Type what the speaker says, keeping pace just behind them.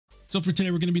So for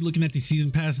today, we're going to be looking at the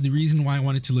season pass. The reason why I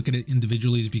wanted to look at it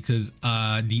individually is because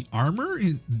the armor,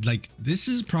 like this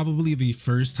is probably the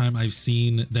first time I've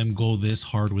seen them go this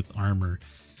hard with armor.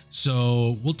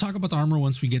 So we'll talk about the armor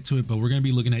once we get to it, but we're going to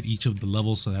be looking at each of the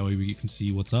levels so that way we can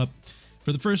see what's up.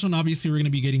 For the first one, obviously, we're going to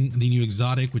be getting the new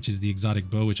exotic, which is the exotic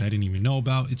bow, which I didn't even know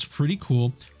about. It's pretty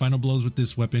cool. Final blows with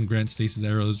this weapon grant stasis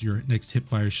arrows. Your next hip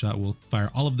fire shot will fire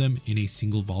all of them in a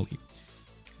single volley.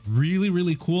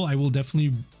 Really cool. I will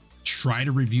definitely try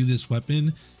to review this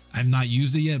weapon. I've not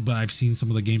used it yet, but I've seen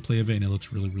some of the gameplay of it and it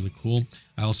looks really cool.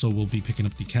 I also will be picking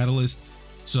up the catalyst,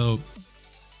 so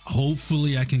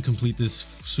hopefully I can complete this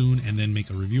soon and then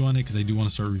make a review on it, because I do want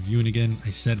to start reviewing again.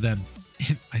 I said that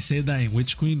in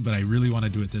Witch Queen, but I really want to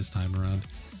do it this time around.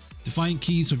 Defiant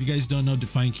keys. So if you guys don't know,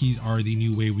 Defiant keys are the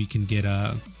new way we can get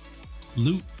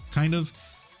loot, kind of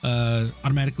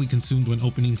automatically consumed when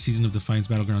opening Season of Defiance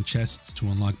Battleground chests to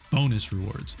unlock bonus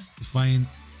rewards. Defiant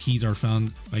keys are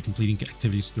found by completing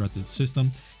activities throughout the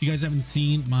system. If you guys haven't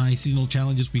seen my seasonal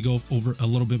challenges, we go over a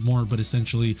little bit more, but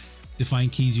essentially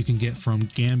Defiant keys you can get from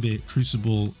Gambit,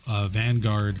 Crucible,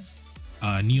 Vanguard,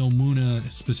 Neo Muna,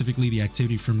 specifically the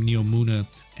activity from Neo Muna,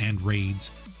 and raids.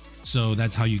 So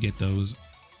that's how you get those.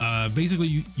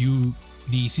 Basically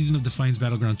the Season of Defiance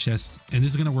Battleground chest, and this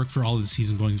is going to work for all of the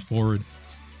season going forward.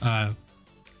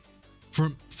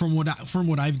 From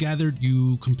what I've gathered,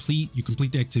 you complete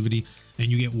the activity and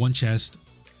you get one chest,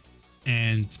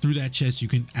 and through that chest you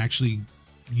can actually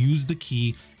use the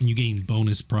key and you gain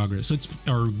bonus progress. So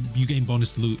you gain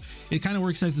bonus loot. It kind of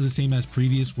works out the same as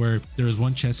previous, where there was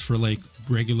one chest for like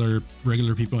regular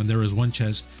people, and there was one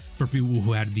chest for people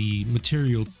who had the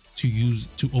material to use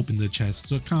to open the chest.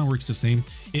 So it kind of works the same.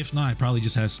 If not, it probably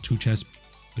just has two chests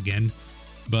again,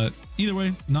 but either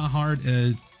way, not hard.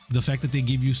 The fact that they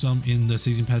give you some in the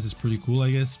season pass is pretty cool,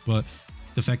 I guess, but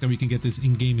the fact that we can get this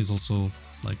in game is also,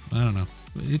 like, I don't know,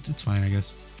 it's fine, I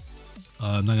guess.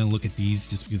 I'm not gonna look at these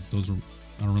just because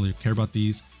I don't really care about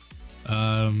these.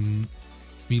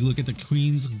 We look at the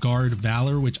Queen's Guard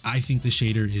Valor, which I think the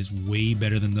shader is way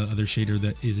better than the other shader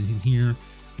that is in here.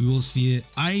 We will see it.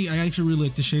 I actually really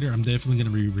like the shader. I'm definitely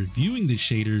going to be reviewing the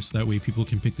shader so that way people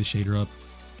can pick the shader up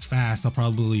fast. I'll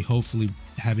probably hopefully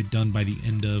have it done by the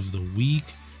end of the week,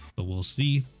 but we'll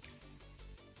see.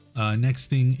 Next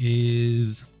thing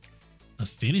is a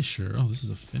finisher. Oh, this is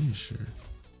a finisher.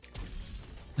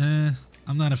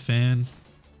 I'm not a fan.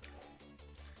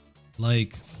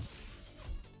 Like,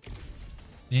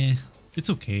 it's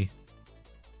okay.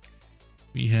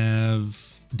 We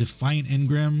have Defiant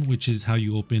Engram, which is how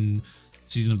you open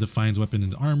Season of Defiance weapon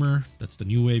and armor. That's the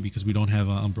new way because we don't have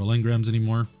Umbrella Engrams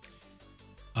anymore.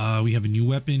 We have a new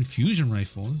weapon, Fusion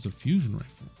Rifle. This is a Fusion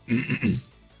Rifle.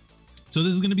 So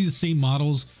this is going to be the same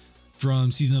models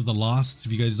from Season of the Lost.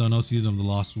 If you guys don't know, Season of the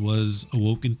Lost was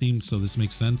Awoken themed, so this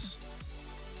makes sense.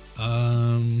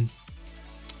 Ooh,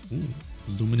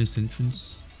 Luminous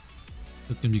Entrance.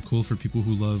 That's gonna be cool for people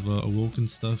who love Awoken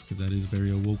stuff, because that is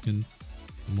very Awoken.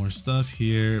 More stuff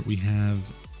here. We have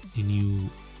a new.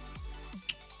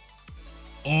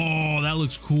 Oh, that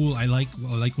looks cool. I like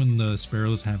when the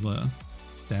sparrows have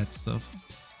that stuff.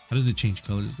 How does it change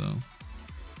colors though?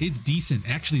 It's decent.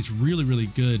 Actually, it's really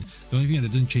good. The only thing that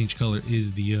doesn't change color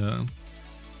is the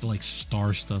like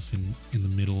star stuff in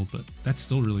the middle, but that's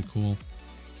still really cool.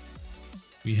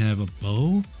 We have a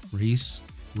bow,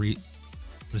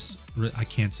 I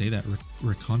can't say that,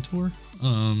 Recontour.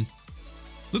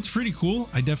 Looks pretty cool.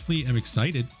 I definitely am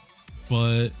excited,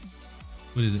 but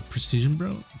what is it? Precision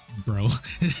bro,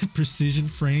 precision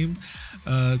frame.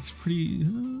 It's pretty,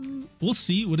 we'll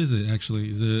see. What is it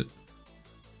actually? Is it,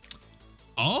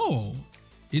 oh,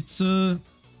 it's a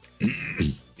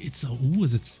ooh,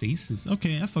 is it stasis?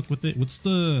 Okay, I fuck with it. What's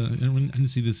the, I didn't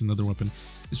see this in another weapon.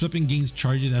 This weapon gains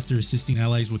charges after assisting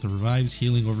allies with revives,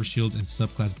 healing, overshields, and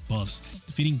subclass buffs.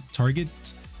 Defeating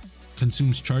targets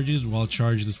consumes charges. While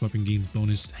charged, this weapon gains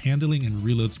bonus handling and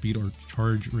reload speed or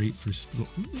charge rate for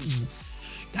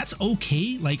that's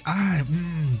okay. Like,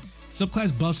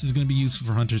 subclass buffs is going to be useful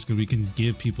for hunters because we can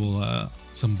give people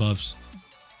some buffs.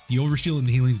 The overshield and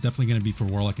the healing is definitely going to be for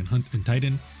warlock and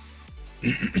titan.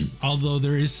 Although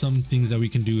there is some things that we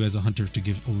can do as a hunter to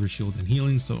give overshield and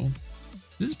healing, so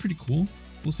this is pretty cool.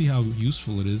 We'll see how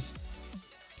useful it is.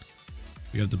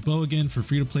 We have the bow again for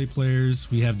free-to-play players.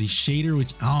 We have the shader,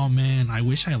 which, oh man, I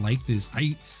wish I liked this.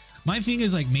 My thing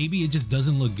is, like, maybe it just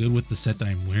doesn't look good with the set that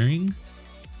I'm wearing,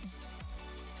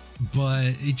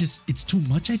 but it's too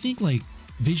much. I think, like,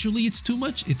 visually it's too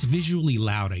much. It's visually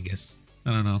loud, I guess.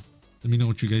 I don't know. Let me know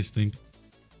what you guys think.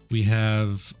 We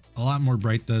have a lot more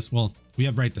bright dust. Well, we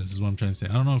have bright dust is what I'm trying to say.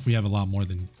 I don't know if we have a lot more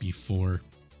than before.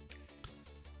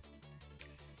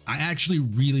 I actually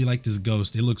really like this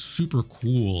ghost. It looks super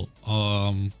cool.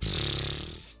 Am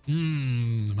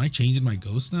I changing my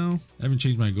ghost now? I haven't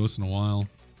changed my ghost in a while.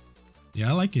 Yeah,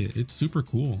 I like it. It's super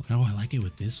cool. Oh, I like it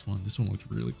with this one. This one looks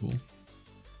really cool.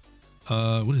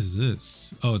 What is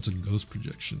this? Oh, it's a ghost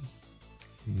projection.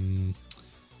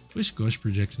 Wish ghost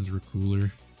projections were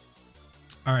cooler.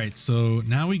 All right, so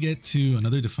now we get to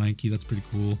another Defiant key. That's pretty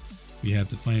cool. We have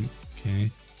Defiant.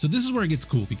 Okay, so this is where it gets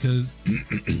cool because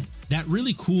that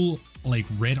really cool like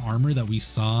red armor that we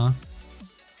saw.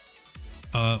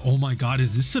 Oh my God,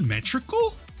 is this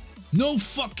symmetrical? No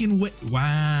fucking way.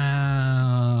 Wow.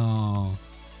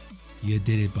 You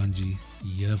did it, Bungie.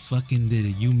 You fucking did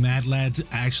it. You mad lads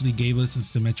actually gave us some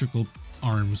symmetrical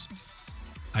arms.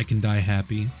 I can die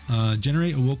happy.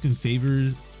 Generate awoken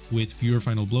favor with fewer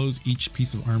final blows. Each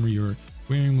piece of armor you're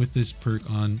wearing with this perk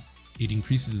on, it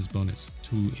increases its bonus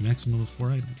to a maximum of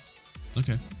 4 items.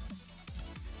 Okay.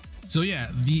 So yeah,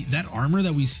 that armor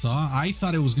that we saw, I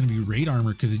thought it was going to be raid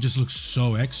armor because it just looks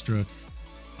so extra.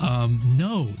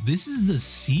 No, this is the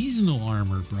seasonal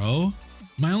armor, bro.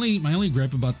 My only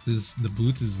gripe about the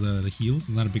boots is the heels.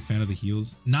 I'm not a big fan of the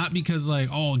heels. Not because like,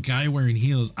 oh, a guy wearing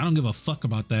heels. I don't give a fuck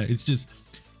about that. It's just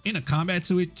in a combat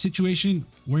situation,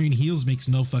 wearing heels makes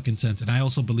no fucking sense. And I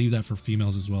also believe that for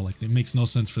females as well. Like, it makes no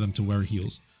sense for them to wear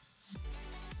heels.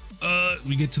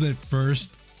 We get to the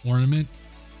first ornament.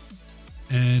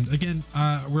 And again,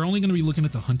 we're only going to be looking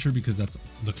at the hunter because that's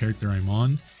the character I'm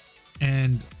on.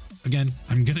 And again,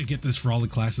 I'm going to get this for all the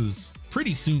classes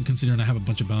pretty soon, considering I have a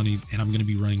bunch of bounties and I'm going to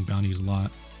be running bounties a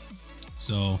lot.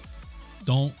 So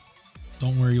don't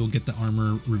worry, you'll get the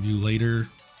armor review later.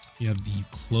 You have the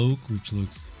cloak, which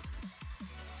looks,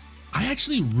 I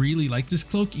actually really like this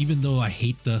cloak, even though I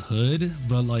hate the hood,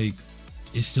 but like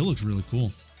it still looks really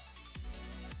cool.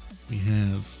 We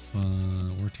have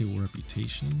war table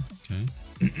reputation.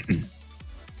 Okay.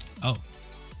 Oh,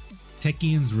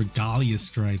 Techian's regalia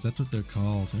stripes, that's what they're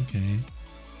called. Okay,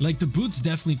 like the boots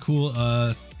definitely cool,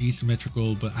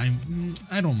 asymmetrical, but I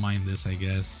don't mind this. I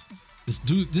guess this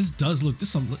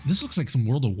looks like some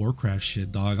World of Warcraft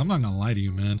shit, dog. I'm not gonna lie to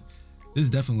you, man. This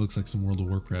definitely looks like some World of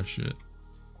Warcraft shit.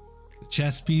 The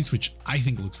chest piece, which I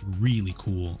think looks really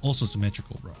cool, also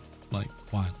symmetrical, bro, like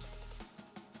wild.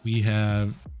 We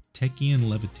have Techian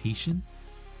levitation.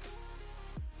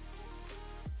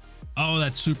 Oh,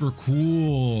 that's super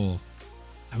cool.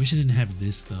 I wish I didn't have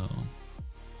this though,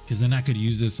 because then I could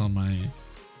use this on my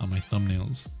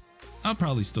thumbnails. I'll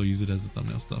probably still use it as a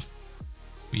thumbnail stuff.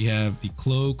 We have the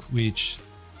cloak, which,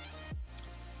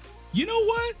 you know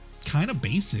what, kind of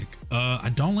basic. I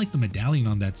don't like the medallion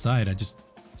on that side.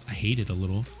 I hate it a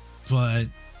little, but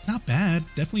not bad.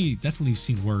 Definitely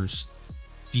seen worse.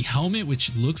 The helmet,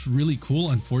 which looks really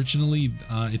cool, unfortunately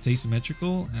it's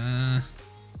asymmetrical.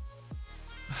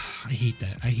 I hate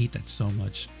that so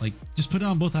much. Like, just put it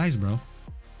on both eyes, bro.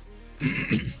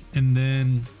 And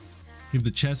then we have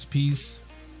the chest piece.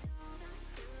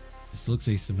 This looks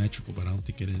asymmetrical, but I don't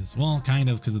think it is. Well, kind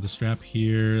of, because of the strap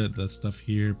here, the stuff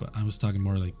here, but I was talking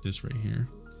more like this right here.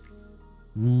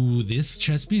 Ooh, this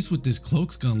chest piece with this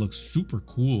cloak's gonna look super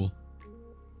cool.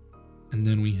 And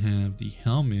then we have the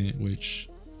helmet, which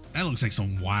that looks like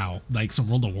some like some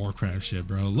World of Warcraft shit,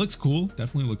 bro. Looks cool,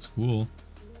 definitely looks cool.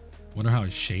 Wonder how it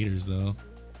shaders though.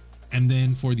 And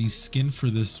then for the skin for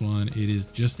this one, it is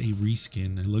just a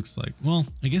reskin. It looks like, well,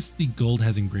 I guess the gold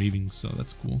has engravings, so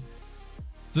that's cool.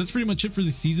 So that's pretty much it for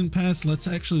the season pass. Let's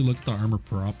actually look at the armor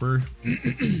proper.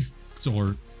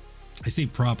 Or I say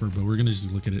proper, but we're gonna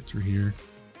just look at it through here.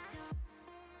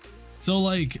 So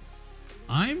like,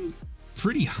 I'm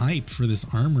pretty hyped for this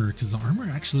armor because the armor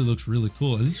actually looks really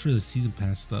cool, at least for the season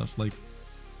pass stuff. Like,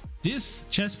 this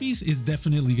chest piece is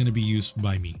definitely going to be used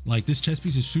by me. Like, this chest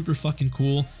piece is super fucking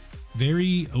cool.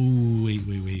 Very, oh,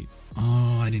 wait.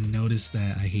 Oh, I didn't notice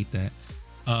that. I hate that.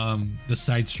 The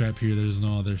side strap here, there's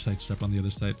no other side strap on the other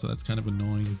side, so that's kind of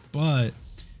annoying. But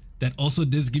that also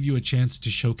does give you a chance to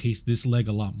showcase this leg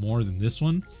a lot more than this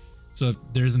one. So if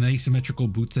there's an asymmetrical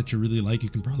boots that you really like, you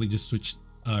can probably just switch.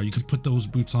 You can put those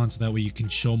boots on so that way you can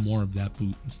show more of that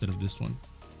boot instead of this one.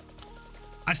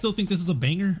 I still think this is a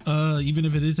banger. Even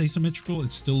if it is asymmetrical,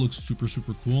 it still looks super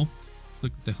cool. Let's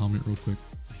look at the helmet real quick.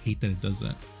 I hate that it does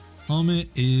that. Helmet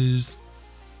is,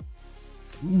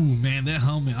 ooh man, that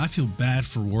helmet, I feel bad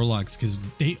for warlocks because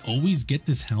they always get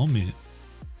this helmet.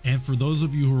 And for those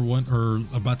of you who are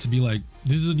about to be like,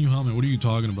 this is a new helmet, what are you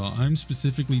talking about? I'm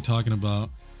specifically talking about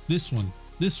this one,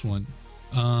 this one,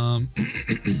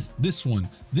 this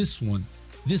one.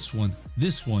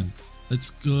 Let's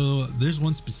go. There's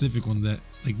one specific one that,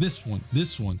 like, this one.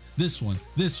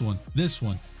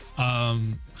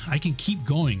 I can keep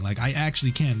going. Like I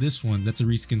actually can. This one, that's a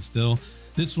reskin still.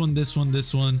 This one, this one,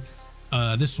 this one,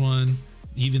 this one,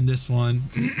 even this one.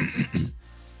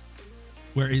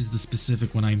 Where is the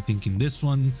specific one I'm thinking? This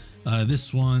one,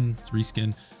 it's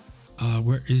reskin.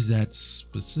 Where is that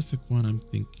specific one I'm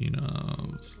thinking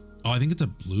of? Oh, I think it's a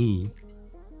blue.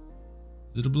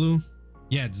 Is it a blue?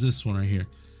 Yeah, it's this one right here.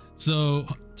 So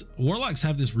warlocks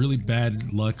have this really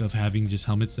bad luck of having just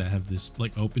helmets that have this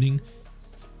like opening,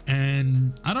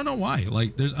 and I don't know why.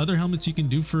 Like there's other helmets you can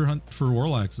do for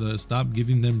warlocks. Stop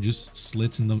giving them just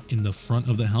slits in the front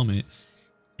of the helmet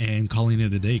and calling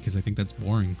it a day, because I think that's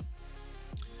boring.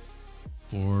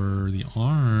 For the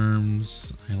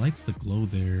arms, I like the glow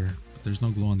there, but there's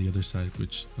no glow on the other side,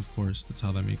 which of course that's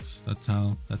how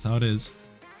it is.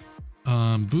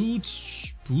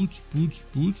 Boots look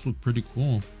pretty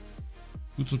cool.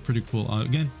 Boots look pretty cool.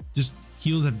 Again, just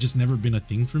heels have just never been a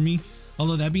thing for me.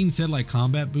 Although that being said, like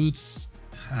combat boots,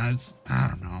 I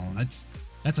don't know,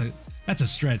 that's a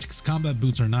stretch, because combat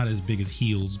boots are not as big as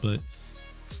heels, but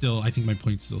still, I think my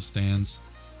point still stands.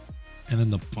 And then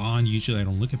the bond, usually I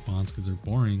don't look at bonds because they're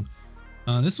boring.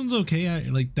 This one's okay. I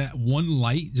like that one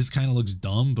light just kind of looks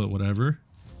dumb, but whatever.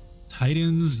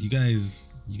 Titans, you guys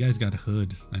got a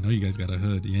hood. I know you guys got a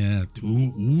hood. Yeah.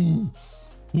 Ooh.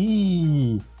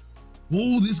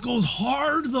 Whoa, this goes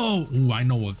hard though. Ooh, I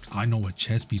know what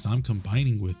chest piece I'm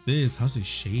combining with this. How's the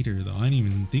shader though? I didn't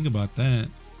even think about that.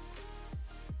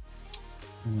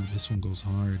 Ooh, this one goes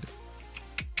hard.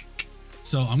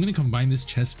 So I'm gonna combine this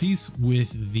chest piece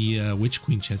with the Witch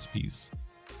Queen chest piece.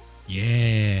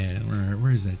 Yeah,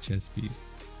 where is that chest piece?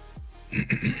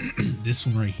 This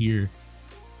one right here.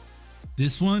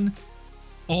 This one,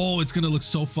 oh, it's gonna look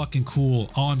so fucking cool.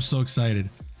 Oh, I'm so excited.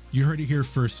 You heard it here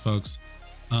first, folks.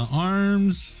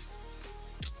 Arms,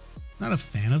 not a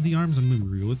fan of the arms. I'm gonna be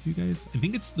real with you guys. I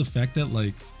think it's the fact that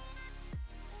like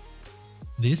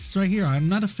this right here, I'm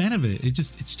not a fan of it.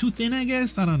 It's too thin, I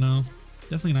guess. I don't know.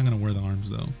 Definitely not gonna wear the arms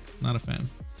though. Not a fan.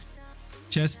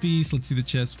 Chest piece. Let's see the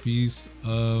chest piece.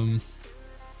 I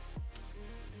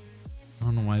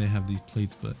don't know why they have these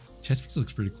plates, but chest piece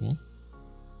looks pretty cool.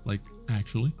 Like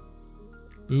actually.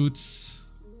 Boots.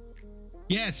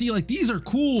 Yeah, see, like these are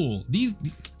cool. These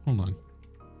hold on.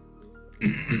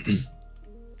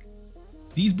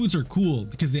 These boots are cool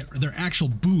because they're actual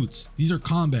boots. These are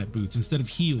combat boots instead of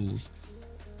heels.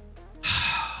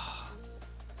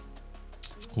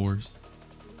 Of course.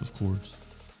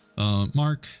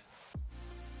 Mark.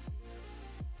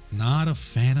 Not a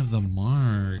fan of the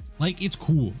mark. Like it's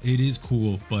cool. It is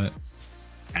cool, but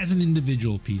as an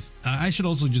individual piece, I should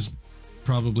also just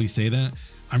probably say that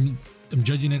I'm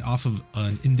judging it off of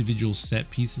an individual set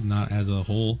piece, not as a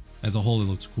whole. As a whole, it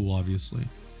looks cool, obviously.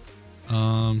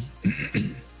 Oh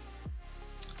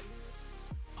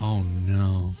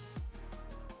no.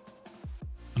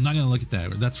 I'm not gonna look at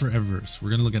that. That's for Eververse. We're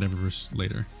gonna look at Eververse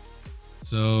later.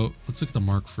 So let's look at the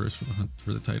mark first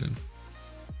for the Titan.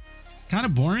 Kind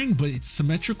of boring, but it's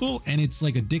symmetrical and it's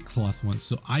like a dick cloth one.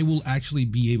 So I will actually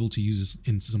be able to use this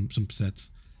in some sets.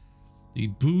 The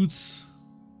boots.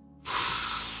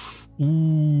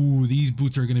 Ooh, these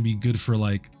boots are gonna be good for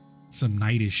like some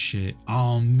nightish shit.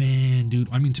 Oh man, dude.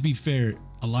 I mean, to be fair,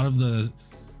 a lot of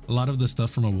the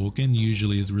stuff from Awoken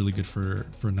usually is really good for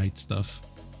night stuff.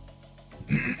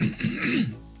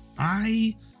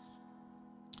 I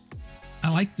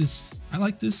like this.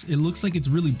 It looks like it's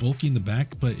really bulky in the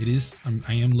back, but it is.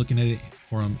 I am looking at it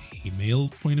from a male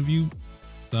point of view.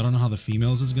 So I don't know how the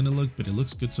females is gonna look, but it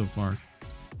looks good so far.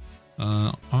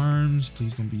 Arms,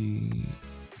 please don't be.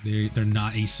 They're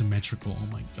not asymmetrical. Oh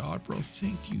my god, bro!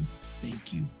 Thank you.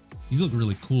 These look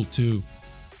really cool too.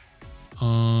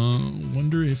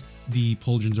 Wonder if the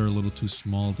pauldrons are a little too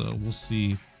small though. We'll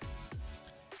see.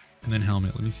 And then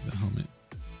helmet. Let me see the helmet.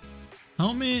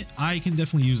 Helmet, I can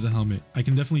definitely use the helmet. I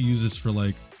can definitely use this for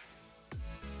like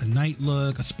a knight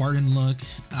look, a Spartan look.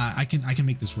 I can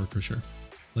make this work for sure.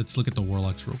 Let's look at the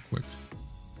warlocks real quick.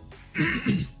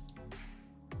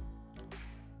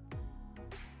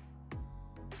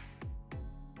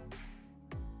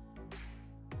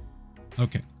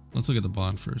 Okay, let's look at the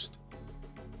bond first.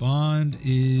 Bond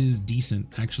is decent,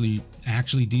 actually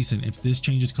decent. If this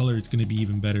changes color, it's going to be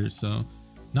even better. So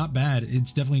not bad.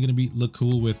 It's definitely going to look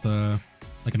cool with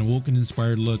like an Awoken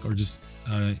inspired look, or just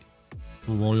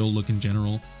royal look in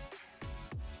general.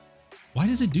 Why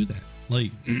does it do that?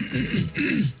 Like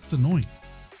it's annoying.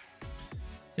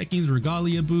 Tekken's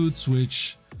Regalia boots,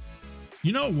 which,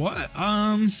 you know what,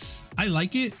 I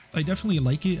like it. I definitely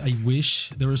like it. I wish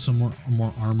there was some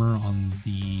more armor on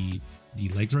the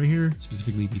legs right here,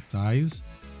 specifically the thighs.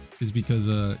 is because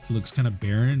it looks kind of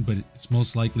barren, but it's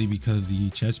most likely because the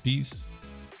chest piece.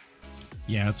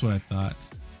 Yeah, that's what I thought.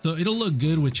 So it'll look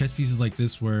good with chest pieces like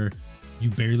this where you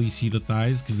barely see the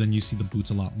thighs, because then you see the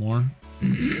boots a lot more.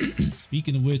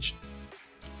 Speaking of which,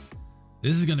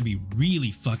 this is gonna be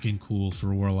really fucking cool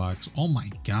for warlocks. Oh my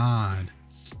god,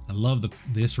 I love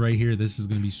this right here. This is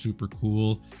gonna be super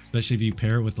cool, especially if you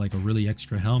pair it with like a really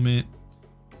extra helmet.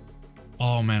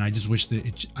 Oh man, I just wish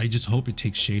that I just hope it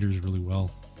takes shaders really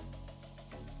well.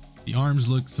 The arms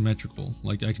look symmetrical.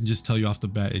 Like I can just tell you off the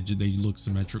bat, they look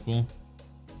symmetrical,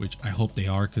 which I hope they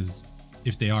are, because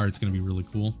if they are, it's gonna be really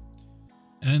cool.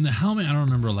 And the helmet, I don't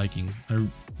remember liking.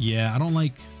 Yeah, I don't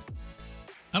like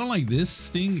this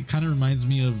thing. It kind of reminds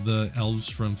me of the elves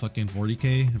from fucking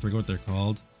 40k. I forget what they're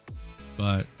called,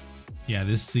 but yeah,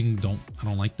 this thing I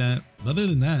don't like that. Other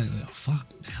than that, fuck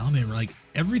the helmet, like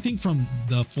everything from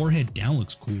the forehead down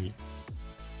looks cool.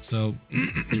 So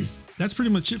that's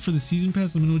pretty much it for the season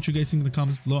pass. Let me know what you guys think in the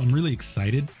comments below. I'm really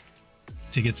excited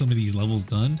to get some of these levels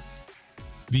done,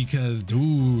 because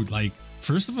dude, like,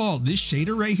 first of all, this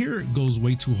shader right here goes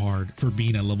way too hard for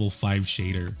being a level 5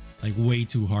 shader, like way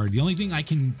too hard. The only thing I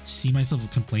can see myself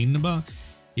complaining about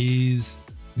is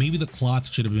maybe the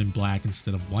cloth should have been black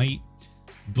instead of white,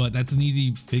 but that's an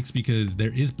easy fix because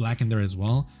there is black in there as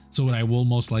well. So what I will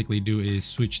most likely do is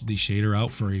switch the shader out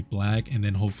for a black, and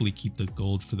then hopefully keep the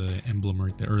gold for the emblem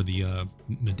right there, or the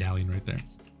medallion right there.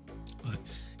 But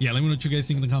yeah, let me know what you guys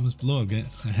think in the comments below. Again,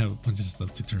 I have a bunch of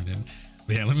stuff to turn in.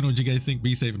 But yeah, let me know what you guys think.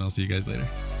 Be safe, and I'll see you guys later.